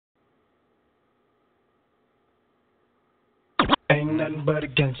nothing but a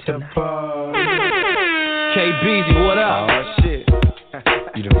gangsta boy. KBZ, what up? Oh shit.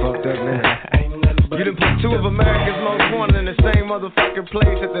 You done fucked up now. You done put two of America's most wanted in the same motherfucking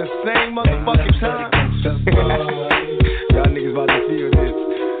place at the same motherfucking time. Y'all niggas about to feel this.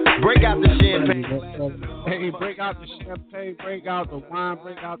 Break out the champagne. Hey, break out the champagne, break out the wine,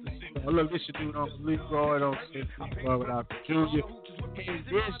 break out the cigar. Look, this should do it on Leroy, don't sit without the junior. And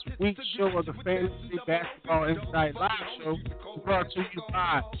this week's show of the Fantasy Basketball Insight Live Show is brought to you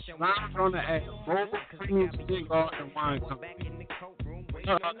by Lounge on the App, Mobile Premium Cigar and Wine Company.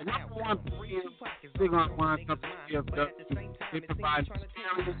 The number one premium cigar and wine company of they provide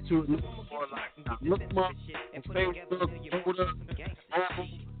experience to look for lifetime. Look them up on Facebook, Twitter, Mobile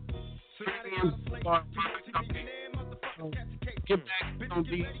Premium Cigar and Wine Company. Get back on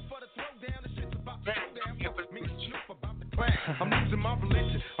these. I'm losing my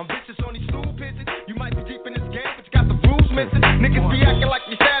religion. I'm vicious on these stool pigeons. You might be deep in this game, but you got the rules missing. Niggas be acting like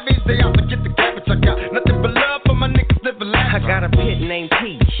you savage. They out to get the cabbage. I got nothing but love for my niggas living life. I got a pit named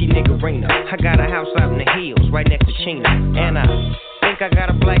P, she niggerina. I got a house out in the hills, right next to Chino. And I think I got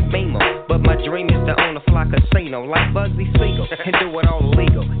a black Beamer, but my dream is to own a fly casino like Bugsy Siegel and do it all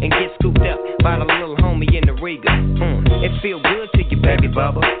illegal and get scooped up by the little homie in the Riga. It feel good to you, baby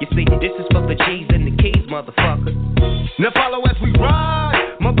bubba. You see, this is for the G's and the keys, motherfucker. Now follow as we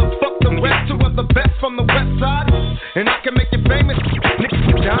ride, motherfuck the rest, two of the best from the west side. And I can make you famous,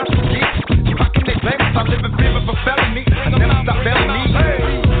 niggas with John Street. How can they blame us? I live in fear of a felony. I never stop belling me.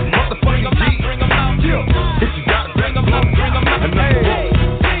 Motherfucking G. If you gotta bring them out, bring them out.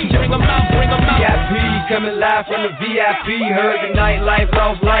 Bring them out, bring them out. VIP coming live from the VIP. Heard the nightlife,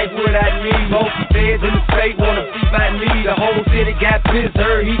 lost life without me. Most feds in the state wanna see by me. The whole city got pissed,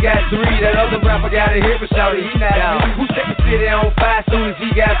 heard he got 3. That other rapper got a hit, but shouted he not me. Who set the city on fire soon as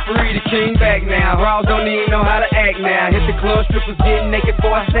he got free? The king back now. Raws don't even know how to act now. Hit the club, strippers getting naked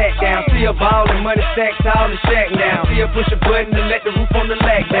before I sat down. See a ball and money stacks all in the shack now. See her push a button and let the roof on the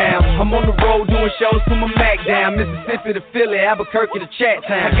lag down. I'm on the road doing shows to my Mac down. Mississippi to Philly, Albuquerque to Chat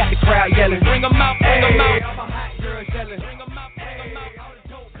Town. I got the crowd yelling, bring 'em out, bring 'em out.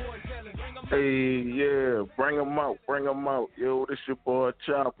 Hey, yeah, bring 'em out, bring 'em out. Yo, this your boy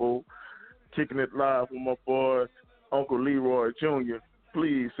Chapo, kicking it live with my boy Uncle Leroy Jr.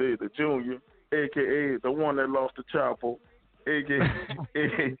 Please say the Junior, a.k.a. the one that lost to Chapo,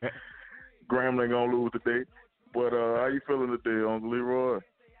 a.k.a. Grambling gonna lose today. But how you feeling today, Uncle Leroy?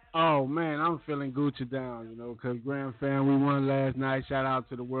 Oh, man, I'm feeling Gucci down, you know, because Grand Fan, we won last night. Shout out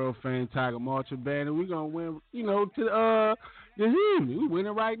to the world fan Tiger Marcher Band. And we're going to win, you know, to this evening. We're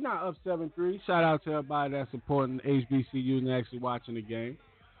winning right now, up 7-3. Shout out to everybody that's supporting HBCU and actually watching the game.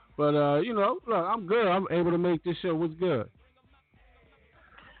 But, you know, look, I'm good. I'm able to make this show. What's good?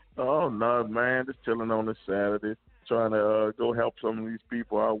 Oh, no, man. Just chilling on this Saturday. Trying to go help some of these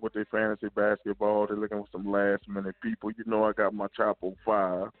people out with their fantasy basketball. They're looking for some last-minute people. You know I got my Chapo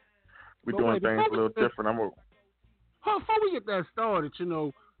 5. We're doing things a little different. Before we get that started, you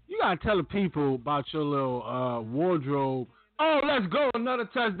know, you got to tell the people about your little wardrobe. Oh, let's go. Another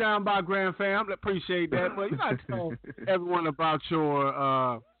touchdown by Grand Fam. I appreciate that. But you got to tell everyone about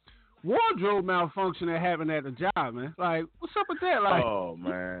your wardrobe malfunction that happened at the job, man. Like, what's up with that? Like, oh,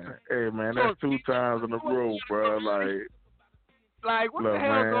 man. Hey, man, that's 2 times in a row, bro. Like what look, the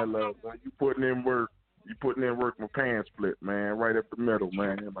hell? Man, look, you putting in work. You putting in work. My pants split, man, right up the middle,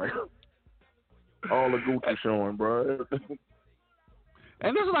 man. Like, all the Gucci showing, bro.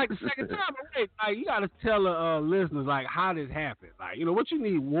 And this is like the second time. Like, you got to tell the listeners, like, how this happened. Like, you know, what you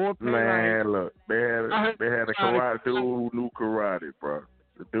need, warpaint? Man, like, look, they had a karate dude who knew karate, bro.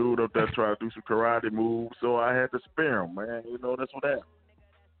 The dude up there tried to do some karate moves, so I had to spare him, man. You know, that's what happened.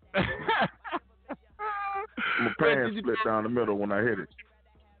 My pants split down the middle when I hit it.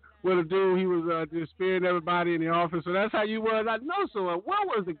 Well, the dude, he was just spearing everybody in the office, so that's how you was. I know, so what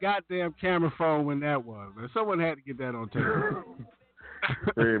was the goddamn camera phone when that was? Man? Someone had to get that on tape.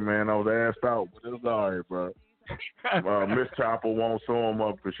 Hey, man, I was asked out, but it was all right, bro. Miss Chapo won't sew him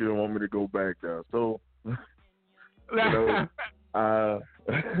up because she don't want me to go back there. So, you know, I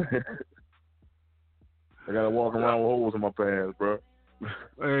got to walk around with holes in my pants, bro.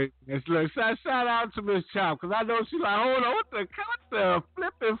 Hey, shout out to Miss Chop, because I know she's like, hold on, what the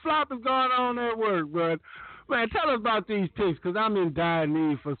flipping flop is going on at work, bud? Man, tell us about these picks, because I'm in dire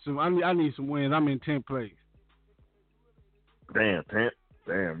need for some. I need some wins. I'm in 10th place. Damn, 10th?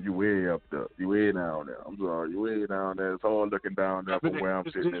 Damn, you way up there. You way down there. I'm sorry, you way down there. It's hard looking down there from where I'm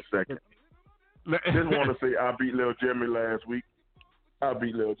sitting in second. Just want to say I beat Lil Jimmy last week. I'm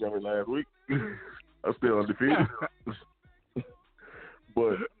still undefeated.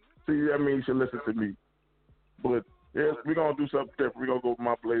 But, see, that means you should listen to me. But Yes, we're going to do something different. We're going to go with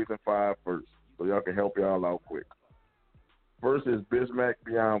my Blazing Five first, so y'all can help y'all out quick. First is Bismack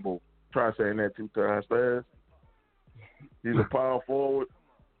Biyombo. Try saying that 2 times fast. He's a power forward,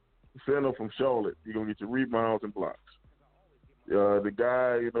 center from Charlotte. He's going to get you rebounds and blocks. The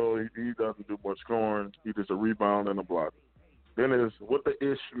guy, he doesn't do much scoring. He's just a rebound and a block. Then there's What the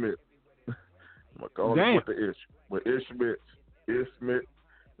Ish Schmidt. I'm going to call him What the Ish. But Ish Schmidt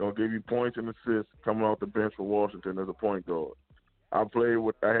going to give you points and assists coming off the bench for Washington as a point guard. I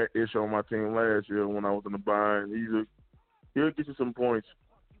had Ish on my team last year when I was in the bind. He'll get you some points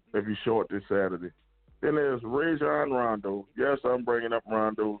if he's short this Saturday. Then there's Rajon Rondo. Yes, I'm bringing up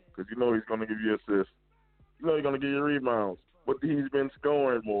Rondo because he's going to give you assists. He's going to give you rebounds. But he's been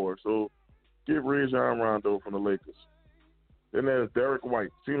scoring more. So give Rajon Rondo from the Lakers. Then there's Derek White.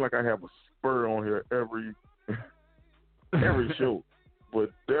 Seems like I have a spur on here every show.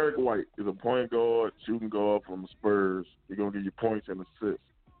 But Derek White is a point guard, shooting guard from the Spurs. He's going to give you points and assists.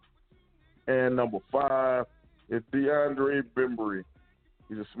 And number 5 is DeAndre Bembry.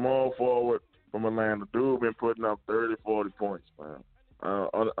 He's a small forward from Atlanta. Dude been putting up 30, 40 points, man.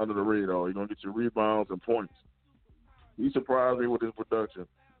 Under the radar. He's going to get you rebounds and points. He surprised me with his production.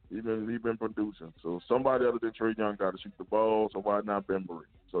 He's been producing. So somebody other than Trae Young got to shoot the ball, so why not Bembry?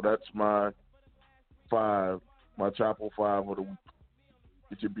 So that's my 5, my Chapo 5 of the week.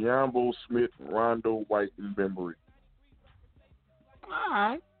 Get your Biyombo, Smith, Rondo, White, and Bembry.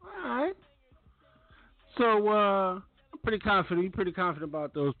 All right. So I'm pretty confident. You're pretty confident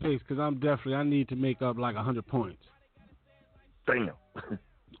about those picks because I need to make up like 100 points. Damn.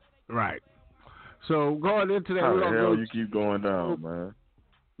 Right. So going into that, how the hell you keep going down, man?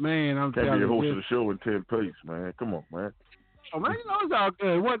 Man, I'm can't telling be a you. host of the show in 10 pace, man. Come on, man. Oh man, it's all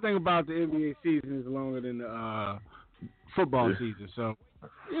good. One thing about the NBA season is longer than the football season, so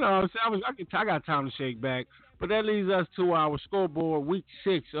I got time to shake back. But that leads us to our scoreboard, week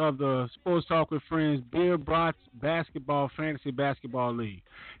 6 of the Sports Talk with Friends Beer Brats Basketball Fantasy Basketball League.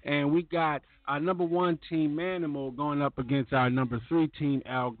 And we got our number 1 team, Manimal, going up against our number 3 team,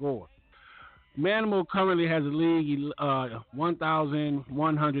 Al Gore. Manimal currently has a league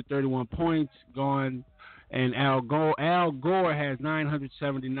 1,131 points going, and Al Gore has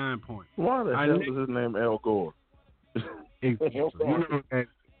 979 points. Why the hell is his name Al Gore? Did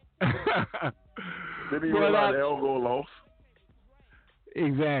he realize Al Gore lost?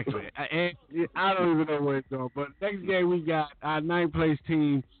 Exactly. I don't even know where it's going. But next game we got our 9th place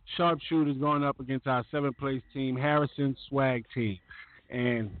team, Sharpshooters, going up against our 7th place team, Harrison Swag Team.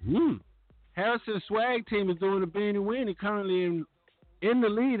 And Harrison Swag Team is doing a beanie weenie, currently in the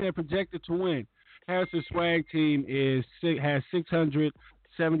lead and projected to win. Harrison Swag Team has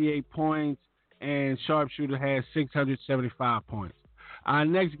 678 points, and Sharpshooter has 675 points. Our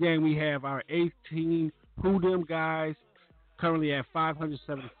next game, we have our 8th team, Who Them Guys, currently at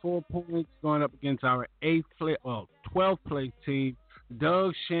 574 points, going up against our 12th place team,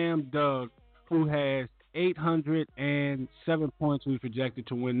 Doug Sham Doug, who has 807 points, who's projected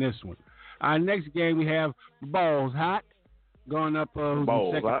to win this one. Our next game, we have Balls Hot, going up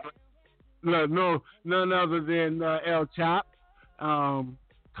Balls Hot. No, none other than El Chop.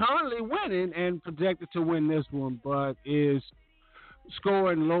 Currently winning and projected to win this one, but is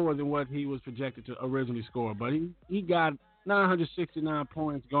scoring lower than what he was projected to originally score. But he got 969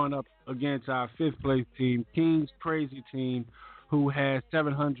 points going up against our 5th place team, King's Crazy Team, who has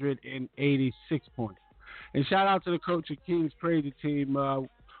 786 points. And shout out to the coach of King's Crazy Team.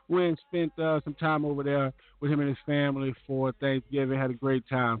 Wynn spent some time over there with him and his family for Thanksgiving. Had a great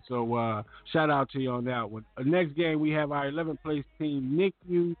time. So shout out to you on that one. Next game, we have our 11th place team, Nick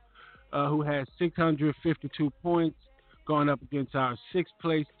Yu, who has 652 points, going up against our 6th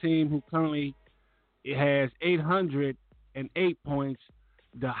place team, who currently has 808 points,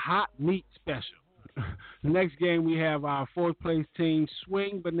 the Hot Meat Special. Next game, we have our 4th place team,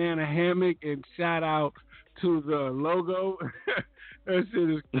 Swing Banana Hammock, and shout out to the logo. That shit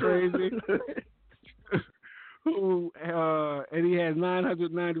is crazy. And he has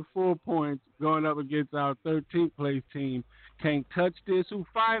 994 points going up against our 13th place team, Can't Touch This, who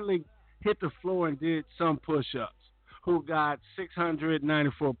finally hit the floor and did some push-ups, who got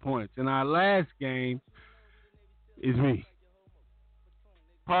 694 points. And our last game is me.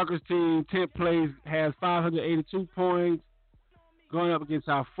 Parker's team, 10th place, has 582 points, going up against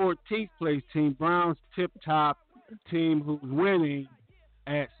our 14th place team, Brown's Tip Top Team, who's winning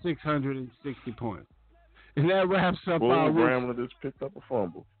at 660 points. And that wraps up our week. Grambler just picked up a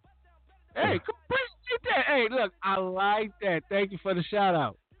fumble. Hey, appreciate that. Hey, look, I like that. Thank you for the shout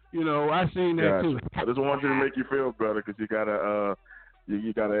out. I seen that too. I just want you to make you feel better because you got a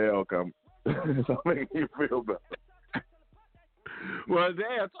L coming. So I'm making you feel better. Well,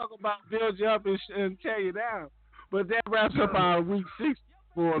 damn, talk about build you up and tear you down. But that wraps up our week 6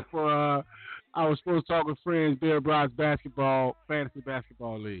 for our Sports Talk with Friends, Bill Bronx Fantasy Basketball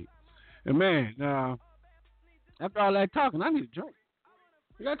League. And man, after all that talking, I need a drink.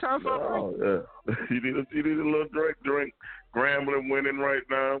 You got time for a drink? Yeah. you need a little drink. Grambling winning right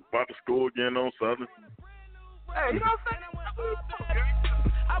now. About to score again on Southern. Hey, you know what I'm saying?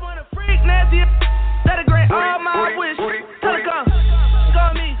 I want a freak nasty. That'll grant all my wish. Tell her come. Go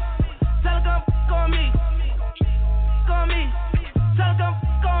on me. Tell her come. Go on me. Go on me. Tell her come.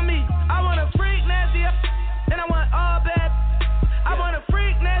 Go on me. I want a freak nasty. And I want all bad. I want a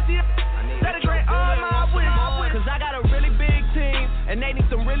freak nasty. That'll grant all my wish. Cause I got a really big team. And they need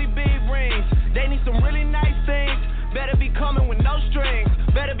some really big rings. They need some really nice things. Better be coming with no strings.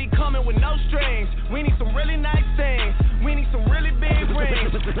 Better be coming with no strings. We need some really nice things. We need some really big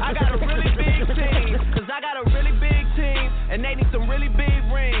rings. I got a really big team. Cause I got a really big team. And they need some really big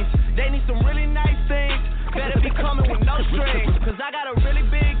rings. They need some really nice things. Better be coming with no strings. Cause I got a really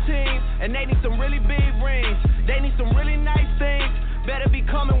big team. And they need some really big rings. They need some really nice things. Better be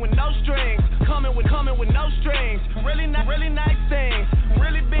coming with no strings. Coming with no strings. Really nice things.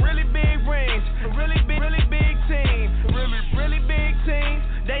 Really big rings. Really big team. Really big team.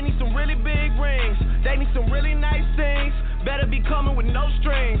 They need some really big rings. They need some really nice things. Better be coming with no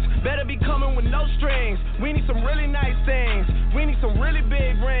strings. Better be coming with no strings. We need some really nice things. We need some really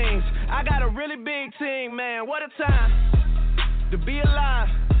big rings. I got a really big team, man. What a time to be alive.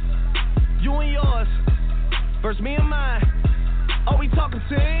 You and yours versus me and mine. Are we talking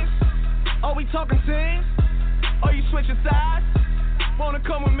teams? Are we talking teams? Are you switching sides? Wanna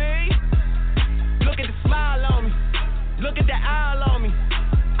come with me? Look at the smile on me. Look at the owl on me.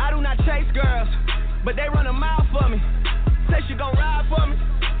 I do not chase girls, but they run a mile for me. Say she gon' ride for me.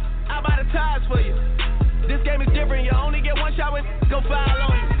 I'll buy the tires for you. This game is different. You only get one shot with. Go foul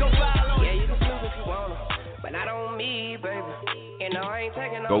on you. Go foul on you. Yeah, you can snoop if you wanna, but not on me, baby. You know I ain't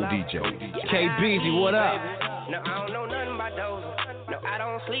taking no. Go DJ. KBZ, what up? No, I don't know nothing about those. No, I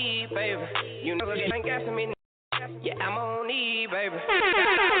don't sleep, baby. You know you ain't guessing me. Yeah, I'm on E, baby.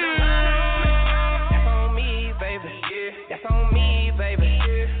 That's on me, baby. That's on me, baby.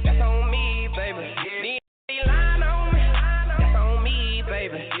 That's on me, baby. They lying on me. That's on me,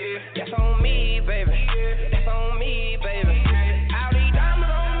 baby. That's on me, baby. That's on me, baby. All these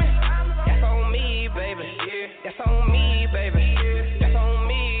diamonds on me. That's on me, baby. That's on me, baby. That's on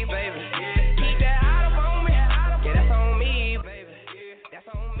me, baby. Keep that out of on me. Yeah, that's on me, baby. That's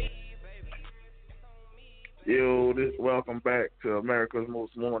on me, baby. Yo, welcome back to America's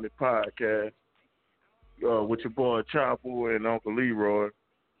Most Wanted Podcast with your boy Chapo and Uncle Leroy.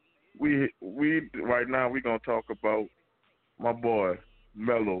 We right now we're gonna talk about my boy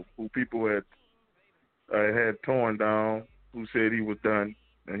Melo, who people had torn down, who said he was done,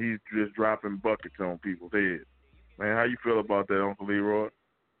 and he's just dropping buckets on people's heads. Man, how you feel about that, Uncle Leroy?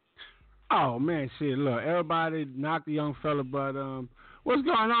 Oh man, shit! Look, everybody knocked the young fella, but what's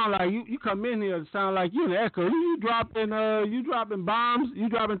going on? Like you come in here, it sound like you in the echo. You dropping bombs? You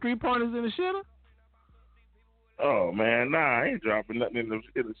dropping 3-pointers in the shitter? Oh man, nah, I ain't dropping nothing in the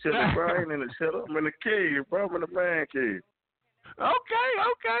shitter, bro. I ain't in the shitter. I'm in the cave, bro. I'm in the man cave. Okay,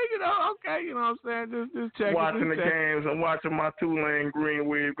 you know what I'm saying? Just checking. Watching the games. I'm watching my Tulane Green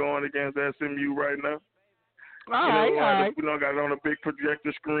Wave going against SMU right now. All right. We don't got it on a big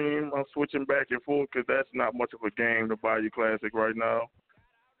projector screen. I'm switching back and forth because that's not much of a game to buy you classic right now.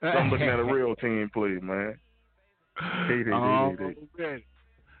 So I'm looking at a real team play, man.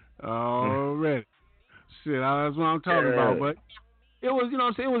 Already. Shit, that's what I'm talking about. But it was, you know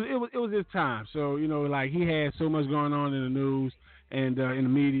what I'm saying, it was his time. So, you know, like he had so much going on in the news and in the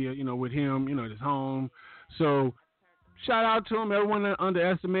media, you know, with him, you know, at his home. So shout out to him. Everyone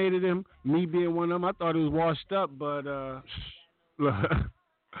underestimated him. Me being one of them, I thought he was washed up, but look.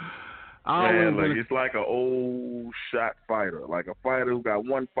 Man, it's like an old shot fighter, like a fighter who got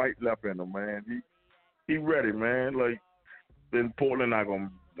one fight left in him, man. He ready, man. Like, then Portland not gonna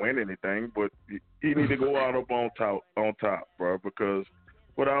win anything, but he need to go out up on top, bro. Because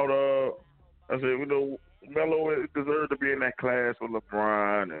without I said, you know, Melo deserved to be in that class with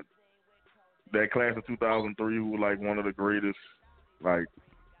LeBron and that class of 2003, who was like one of the greatest like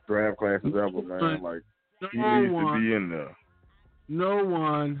draft classes ever, man. Like he needs to be in there. No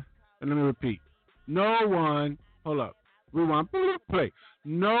one. And let me repeat. No one, hold up, rewind, play.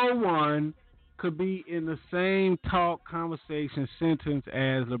 No one could be in the same talk, conversation, sentence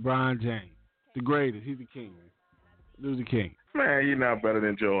as LeBron James. The greatest. He's the king, man. He's the king. Man, you're not better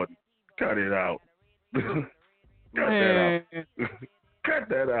than Jordan. Cut it out. Cut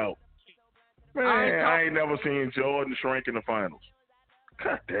that out. Man, I ain't never seen Jordan shrink in the finals.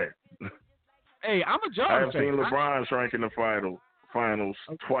 Cut that. Hey, I'm a Jordan I have fan. seen LeBron shrink in the finals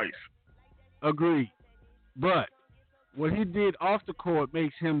twice. Agreed. But what he did off the court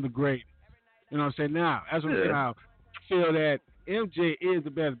makes him the greatest. You know what I'm saying? Now, as I'm saying, I feel that MJ is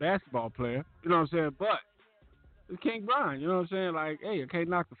the best basketball player. You know what I'm saying? But it's King Brian. You know what I'm saying? Like, hey, I can't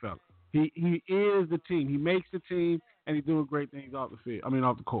knock the fella. He is the team. He makes the team, and he's doing great things off the field. I mean,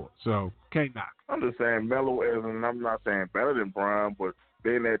 off the court. So, can't knock. I'm just saying Melo isn't, I'm not saying better than Brian, but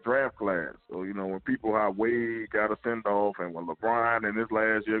they're in that draft class. So, you know, when people how Wade got a send-off and when LeBron in his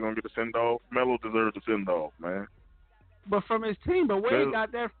last year going to get a send-off, Melo deserves a send-off, man. But from his team, but Wade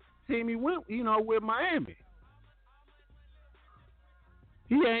got that team he went, you know, with Miami.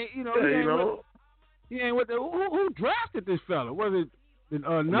 He ain't, you know, he ain't with the, who drafted this fella? Was it the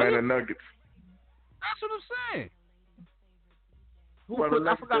Nuggets? Man, the Nuggets. That's what I'm saying. Well, the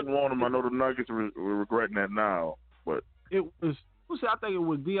Nuggets didn't want him. I know the Nuggets were regretting that now, but it was. I think it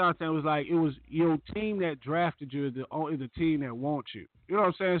was Deontay. It was like it was your team that drafted you is the team that wants you. You know what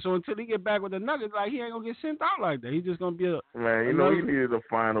I'm saying? So until he get back with the Nuggets, like he ain't gonna get sent out like that. He's just gonna be a man. You know he needed a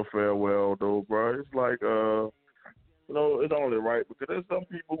final farewell though, bro. It's like you know it's only right because there's some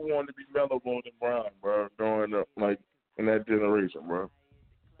people who wanted to be Melo more than Brown, bro. Growing up, like in that generation, bro.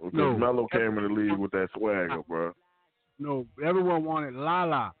 Because Melo came in the league with that swagger, bro. No, everyone wanted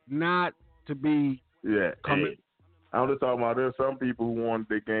Lala not to be. Yeah. Hey, I'm just talking about there's some people who wanted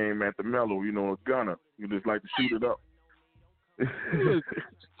their game at the Melo, you know, a gunner. You just like to shoot it up.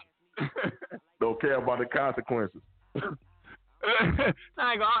 Don't care about the consequences. I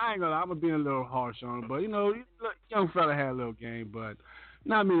ain't gonna. I'm gonna be a little harsh on him, but you know, young fella had a little game, but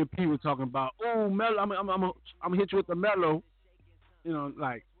not many people talking about. Oh, Melo, I'm gonna hit you with the Melo. You know,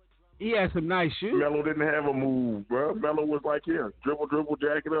 like he had some nice shoes. Melo didn't have a move, bro. Melo was like here, dribble,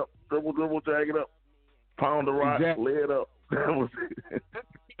 jack it up, dribble, jack it up, pound the rock, lay it up. That was it.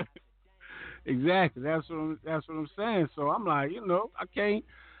 Exactly. That's what I'm saying. So I'm like, you know, I can't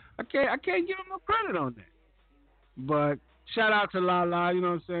give him no credit on that. But shout out to Lala, you know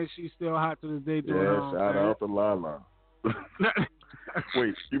what I'm saying? She's still hot to this day doing her own shout thing. out to Lala.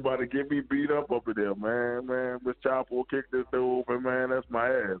 Wait, you about to get me beat up in there, man. Man, Miss Chapo kicked this dude open, man. That's my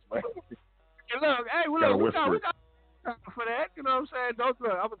ass, man. Hey, look, we got for that. You know what I'm saying? Don't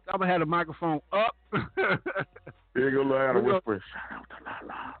look. I'm gonna have the microphone up. Here you go, learn how to whisper. Shout out to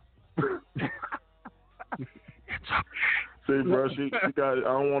Lala. See, bro, she got. I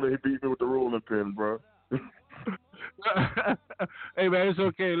don't want to beat me with the rolling pin, bro. Hey man, it's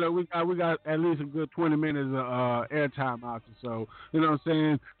okay. Look, we got at least a good 20 minutes of airtime out there, so you know what I'm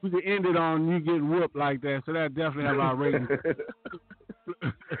saying. We can end it on you getting whooped like that, so that definitely have our ratings.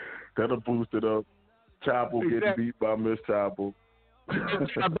 That'll boost it up. Chapo getting beat by Miss Chapo.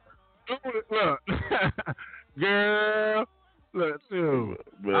 Look, girl. Look, too.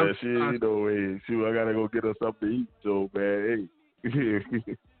 Man, you know, hey, shoot, I gotta go get her something to eat, so, man,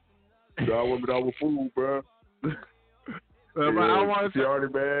 hey. Y'all want me to have a food, bro. She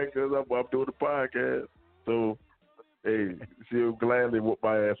already mad because I'm doing the podcast. So, hey, she'll gladly whoop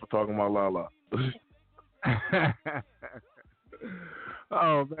my ass for talking about Lala.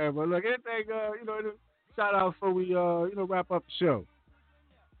 Oh, man, but look, anything, you know, shout out before we, you know, wrap up the show.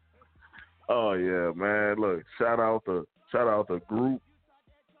 Oh, yeah, man. Look, shout out to Group,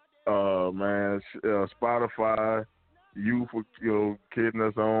 man, Spotify, you for kidding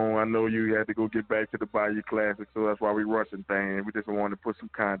us on. I know you had to go get back to the Bayou Classic, so that's why we rushing things. We just wanted to put some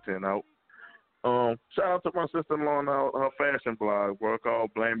content out. Shout out to my sister-in-law and her fashion blog, bro,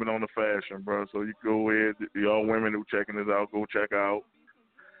 called Blame It on the Fashion, bro. So you go ahead, y'all women who checking this out, go check out.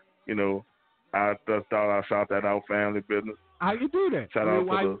 You know, I just thought I'd shout that out, family business. How you do that? Shout out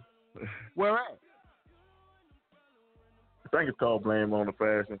to where at? I think it's called Blame on the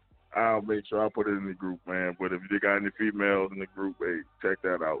Fashion. I'll make sure I put it in the group, man. But if you got any females in the group, hey, check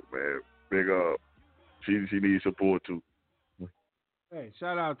that out, man. Big up. She needs support too. Hey,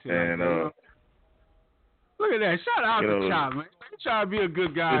 shout out to you. And look at that. Shout out to Chop, man. You trying to be a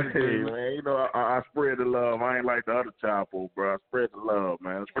good guy today, man. You know, I spread the love. I ain't like the other Chapo, bro. I spread the love,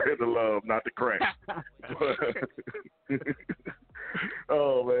 man. I spread the love, not the crack.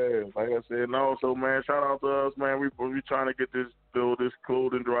 Oh man, like I said, and also man, shout out to us, man. We trying to get this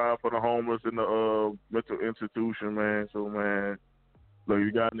clothing drive for the homeless in the mental institution, man. So man, look,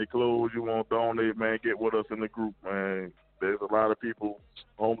 you got any clothes you want to donate, man? Get with us in the group, man. There's a lot of people,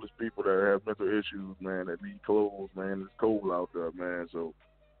 homeless people that have mental issues, man, that need clothes, man. It's cold out there, man. So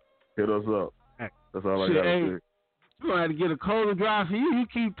hit us up. That's all I gotta say. You're going to have to get a clothing drive for you. You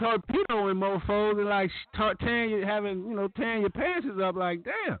keep torpedoing mofos and like tearing your pants up like,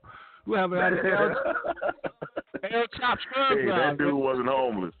 damn. We haven't had a El Chop Scrub. Hey, that dude wasn't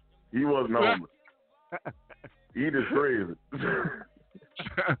homeless. He wasn't homeless. He just crazy.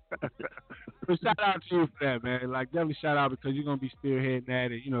 But shout out to you for that, man. Like, definitely shout out because you're going to be spearheading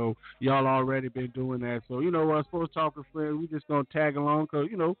that. And, y'all already been doing that. So, what? Sports Talk with Friends, we just going to tag along because,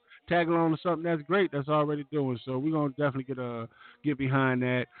 tag along to something that's great that's already doing. So, we're going to definitely get behind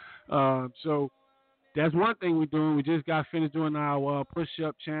that. So, that's one thing we're doing. We just got finished doing our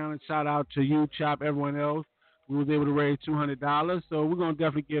push-up challenge. Shout out to you, Chop, everyone else. We was able to raise $200. So, we're going to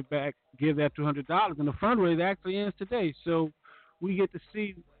definitely give that $200. And the fundraiser actually ends today. So, we get to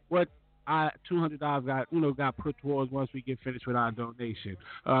see what our $200 got put towards once we get finished with our donation.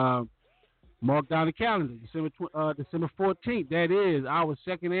 Mark down the calendar, December 14th. That is our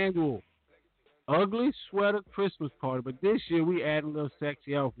second annual Ugly Sweater Christmas Party. But this year we add a little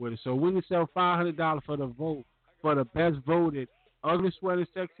sexy elf with it. So win yourself $500 for the vote for the best voted Ugly Sweater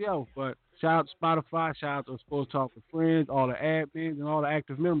Sexy Elf. But shout out to Spotify, shout out to Sports Talk with Friends, all the admins and all the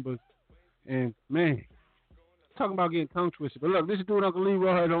active members. And man, talking about getting tongue twisted. But look, this is doing Uncle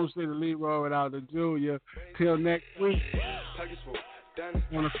Leroy. Don't say the Leroy without the Junior. Till next week. Down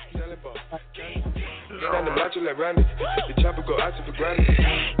the macho like Randy. The chopper go out to for granted.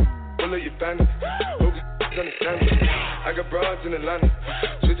 Pull up your bandit. Understand it. I got broads in Atlanta.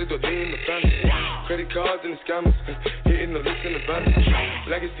 Switch to the in the family. Credit cards and the scammers. Hitting the list in the van.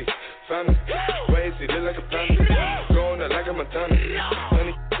 Legacy, family. Why is it look like a family? Going out like a Montana.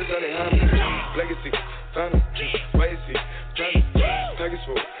 Honey, this on the hand. Legacy, family. Why is it family? Package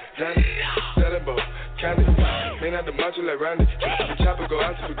full, Danny. Selling ball, candy. Man out the macho like Randy. The chopper go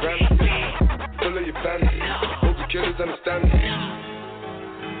out to for granted. Pull up your bandit. Hope the killers understand me.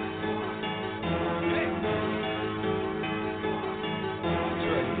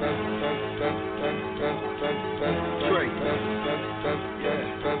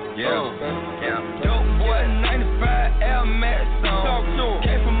 Dope boy, 95 Air Max on.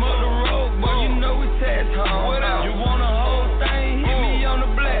 Came from up the road, boy, you know we tax home. You want a whole thing? Hit me on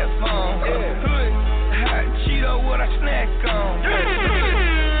the platform. Hood, hot Cheeto, what I snack on.